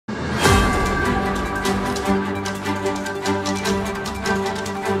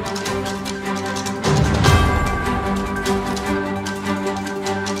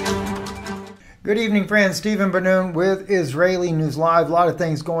Good evening, friends. Stephen Benoon with Israeli News Live. A lot of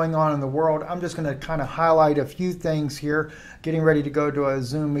things going on in the world. I'm just going to kind of highlight a few things here. Getting ready to go to a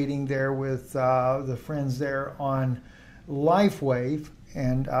Zoom meeting there with the friends there on Lifewave.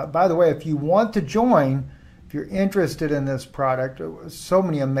 And by the way, if you want to join, if you're interested in this product, so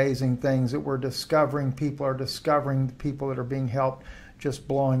many amazing things that we're discovering. People are discovering, the people that are being helped, just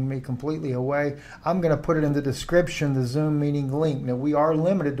blowing me completely away. I'm going to put it in the description, the Zoom meeting link. Now, we are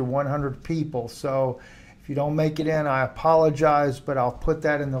limited to 100 people, so if you don't make it in, I apologize, but I'll put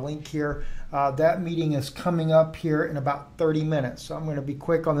that in the link here. That meeting is coming up here in about 30 minutes, so I'm going to be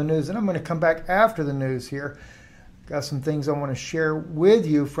quick on the news, and I'm going to come back after the news here. Got some things I want to share with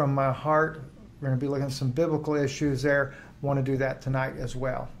you from my heart. We're going to be looking at some biblical issues there. Want to do that tonight as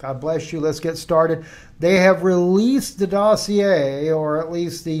well. God bless you. Let's get started. They have released the dossier, or at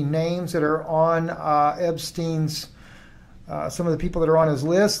least the names that are on Epstein's, some of the people that are on his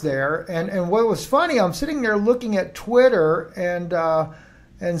list there. And what was funny, I'm sitting there looking at Twitter,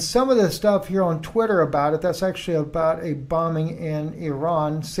 and some of the stuff here on Twitter about it, that's actually about a bombing in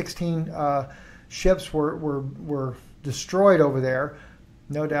Iran. 16 ships were destroyed over there.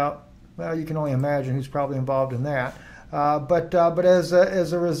 No doubt. Well, you can only imagine who's probably involved in that. But as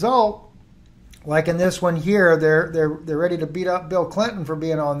a result, like in this one here, they're ready to beat up Bill Clinton for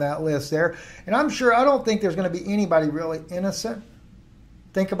being on that list there. And I don't think there's going to be anybody really innocent.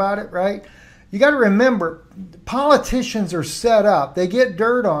 Think about it, right? You got to remember, politicians are set up. They get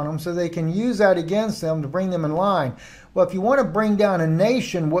dirt on them so they can use that against them to bring them in line. Well, if you want to bring down a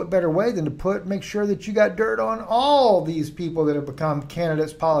nation, what better way than to make sure that you got dirt on all these people that have become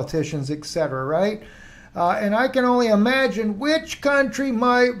candidates, politicians, etc., right? And I can only imagine which country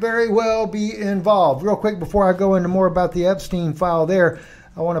might very well be involved. Real quick, before I go into more about the Epstein file there,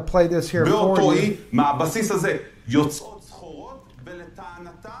 I want to play this here for you.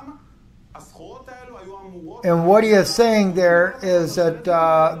 And what he is saying there is that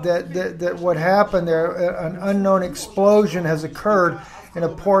that what happened there, an unknown explosion has occurred in a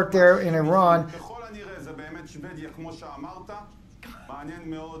port there in Iran.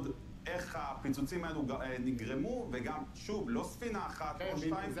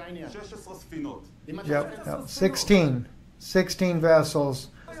 Yep, 16 vessels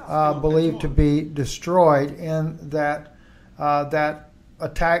believed to be destroyed in that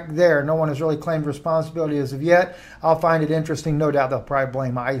attack there. No one has really claimed responsibility as of yet. I'll find it interesting. No doubt they'll probably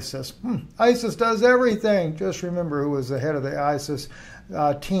blame ISIS. ISIS does everything. Just remember who was the head of the ISIS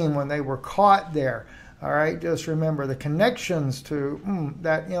team when they were caught there. All right, just remember the connections to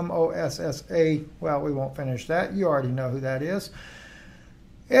that MOSSA. Well, we won't finish that. You already know who that is.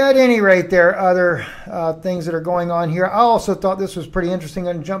 At any rate, there are other things that are going on here. I also thought this was pretty interesting.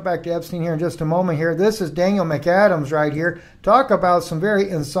 I'm going to jump back to Epstein here in just a moment here. This is Daniel McAdams right here. Talk about some very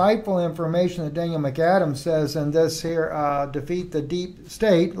insightful information that Daniel McAdams says in this here, Defeat the Deep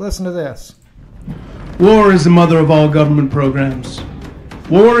State. Listen to this. War is the mother of all government programs.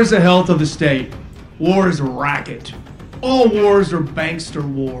 War is the health of the state. War is a racket. All wars are bankster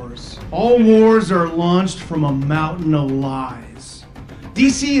wars. All wars are launched from a mountain of lies.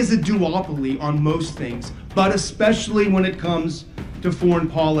 DC is a duopoly on most things, but especially when it comes to foreign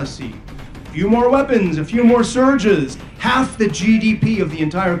policy. A few more weapons, a few more surges. Half the GDP of the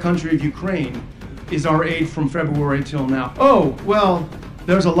entire country of Ukraine is our aid from February till now. Oh, well,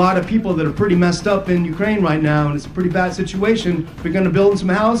 there's a lot of people that are pretty messed up in Ukraine right now, and it's a pretty bad situation. We're going to build them some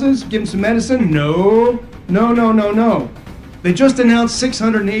houses, give them some medicine? No. They just announced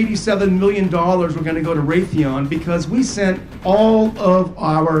 $687 million we're going to go to Raytheon because we sent all of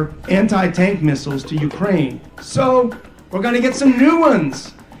our anti-tank missiles to Ukraine. So we're going to get some new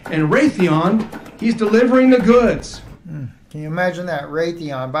ones. And Raytheon, he's delivering the goods. Can you imagine that?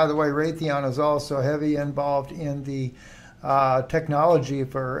 Raytheon. By the way, Raytheon is also heavily involved in the technology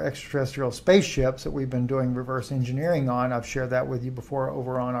for extraterrestrial spaceships that we've been doing reverse engineering on. I've shared that with you before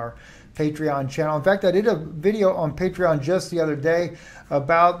over on our Patreon channel. In fact, I did a video on Patreon just the other day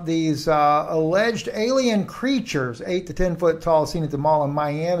about these alleged alien creatures, 8 to 10 foot tall, seen at the mall in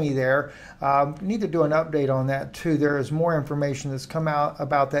Miami there. Need to do an update on that too. There is more information that's come out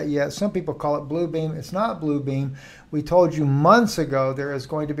about that yet. Some people call it blue beam. It's not blue beam. We told you months ago there is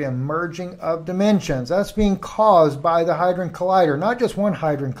going to be a merging of dimensions. That's being caused by the Hadron Collider. Not just one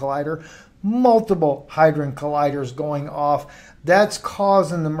Hadron Collider, multiple Hadron Colliders going off. That's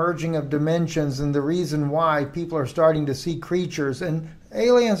causing the merging of dimensions and the reason why people are starting to see creatures. And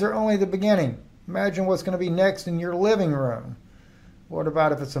aliens are only the beginning. Imagine what's going to be next in your living room. What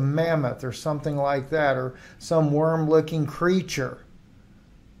about if it's a mammoth or something like that, or some worm-looking creature?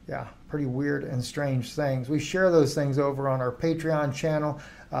 Yeah, pretty weird and strange things. We share those things over on our Patreon channel.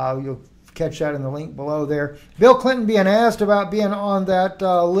 You'll catch that in the link below there. Bill Clinton being asked about being on that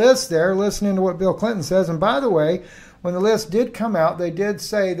list there, listening to what Bill Clinton says. And by the way, when the list did come out, they did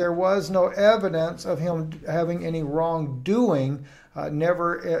say there was no evidence of him having any wrongdoing.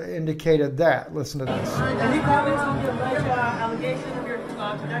 Never indicated that. Listen to this. Any comments on the alleged allegation of your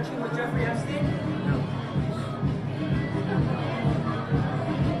connection with Jeffrey Epstein?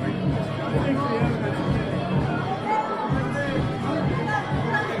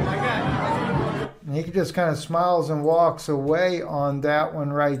 And he just kind of smiles and walks away on that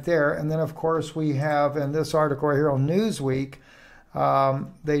one right there. And then, of course, we have in this article right here on Newsweek,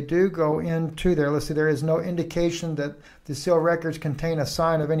 they do go into there. Let's see, there is no indication that the sealed records contain a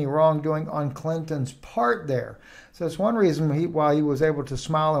sign of any wrongdoing on Clinton's part there. So that's one reason why he was able to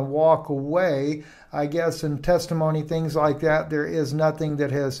smile and walk away. I guess in testimony, things like that, there is nothing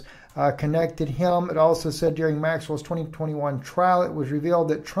that has connected him. It also said during Maxwell's 2021 trial, it was revealed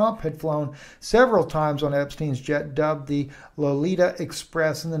that Trump had flown several times on Epstein's jet, dubbed the Lolita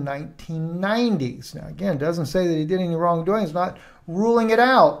Express, in the 1990s. Now, again, it doesn't say that he did any wrongdoing. It's not ruling it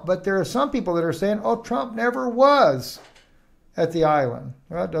out. But there are some people that are saying, oh, Trump never was at the island.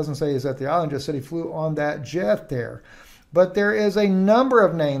 Well, it doesn't say he's at the island, just said he flew on that jet there. But there is a number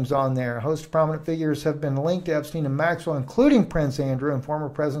of names on there. A host of prominent figures have been linked to Epstein and Maxwell, including Prince Andrew and former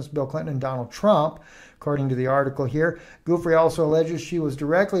Presidents Bill Clinton and Donald Trump, according to the article here. Giuffre also alleges she was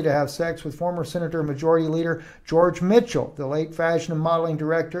directly to have sex with former Senator and Majority Leader George Mitchell, the late fashion and modeling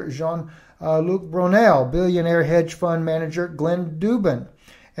director Jean-Luc Brunel, billionaire hedge fund manager Glenn Dubin,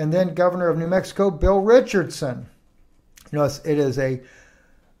 and then Governor of New Mexico Bill Richardson. You know, it is a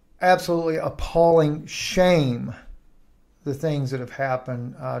absolutely appalling shame, the things that have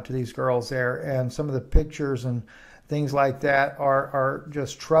happened to these girls there, and some of the pictures and things like that are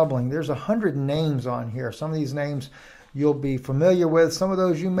just troubling. There's 100 names on here. Some of these names you'll be familiar with. Some of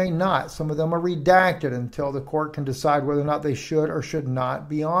those you may not. Some of them are redacted until the court can decide whether or not they should or should not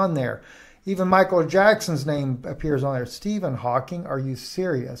be on there. Even Michael Jackson's name appears on there. Stephen Hawking, are you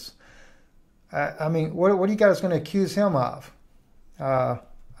serious? I mean, what are you guys going to accuse him of?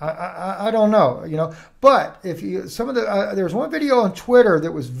 I don't know, you know. But if you there's one video on Twitter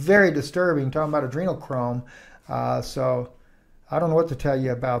that was very disturbing, talking about adrenochrome. So I don't know what to tell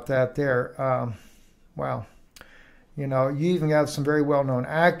you about that there. Wow. You know, you even have some very well-known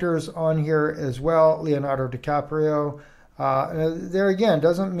actors on here as well. Leonardo DiCaprio. There again,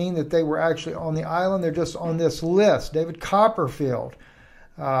 doesn't mean that they were actually on the island. They're just on this list. David Copperfield.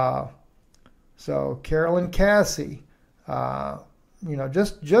 So Carolyn Cassie. You know,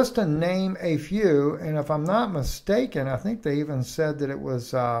 just to name a few, and if I'm not mistaken, I think they even said that it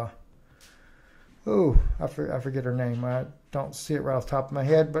was, I forget her name. I don't see it right off the top of my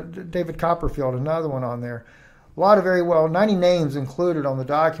head, but David Copperfield, another one on there. A lot of 90 names included on the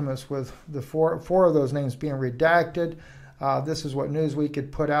documents, with the four of those names being redacted. This is what Newsweek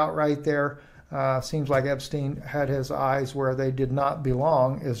had put out right there. Seems like Epstein had his eyes where they did not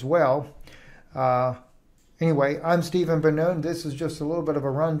belong as well. Anyway, I'm Stephen Ben-Nun. This is just a little bit of a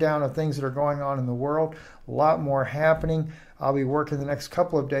rundown of things that are going on in the world. A lot more happening. I'll be working the next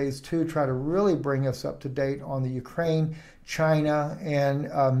couple of days to try to really bring us up to date on the Ukraine, China, and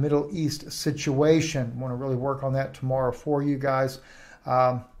Middle East situation. I want to really work on that tomorrow for you guys.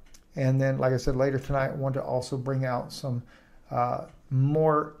 And then, like I said, later tonight, I want to also bring out some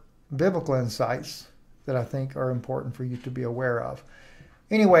more biblical insights that I think are important for you to be aware of.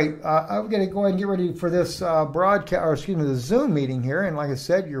 Anyway, I'm going to go ahead and get ready for this the Zoom meeting here. And like I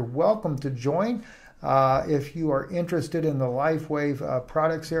said, you're welcome to join. If you are interested in the Lifewave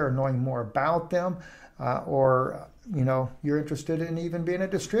products here or knowing more about them, or you know, you're interested in even being a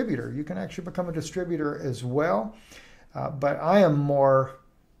distributor, you can actually become a distributor as well. But I am more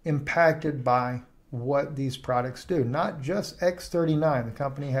impacted by what these products do, not just X39. The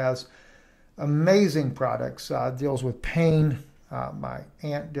company has amazing products, deals with pain. My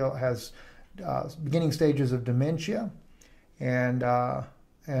aunt has beginning stages of dementia, and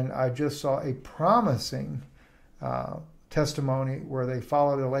I just saw a promising testimony where they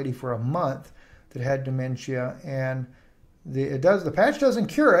followed a lady for a month that had dementia, and the patch doesn't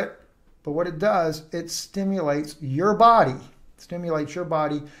cure it, but what it does, it stimulates your body.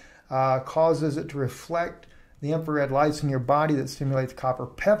 Causes it to reflect the infrared lights in your body that stimulates copper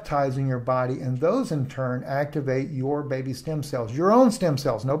peptides in your body, and those in turn activate your baby stem cells, your own stem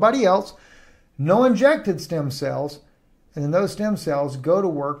cells, nobody else, no injected stem cells, and then those stem cells go to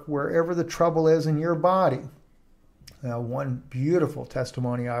work wherever the trouble is in your body. One beautiful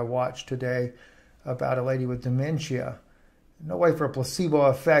testimony I watched today about a lady with dementia. No way for a placebo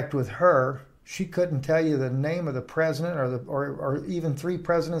effect with her. She couldn't tell you the name of the president or even 3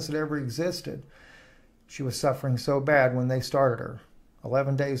 presidents that ever existed. She was suffering so bad when they started her.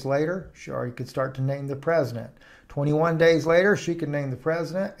 11 days later, she already could start to name the president. 21 days later, she could name the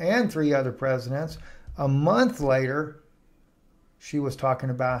president and 3 other presidents. A month later, she was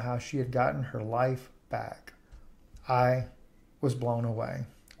talking about how she had gotten her life back. I was blown away.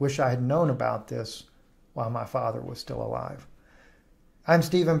 Wish I had known about this while my father was still alive. I'm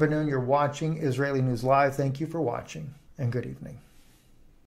Stephen Ben-Nun. You're watching Israeli News Live. Thank you for watching, and good evening.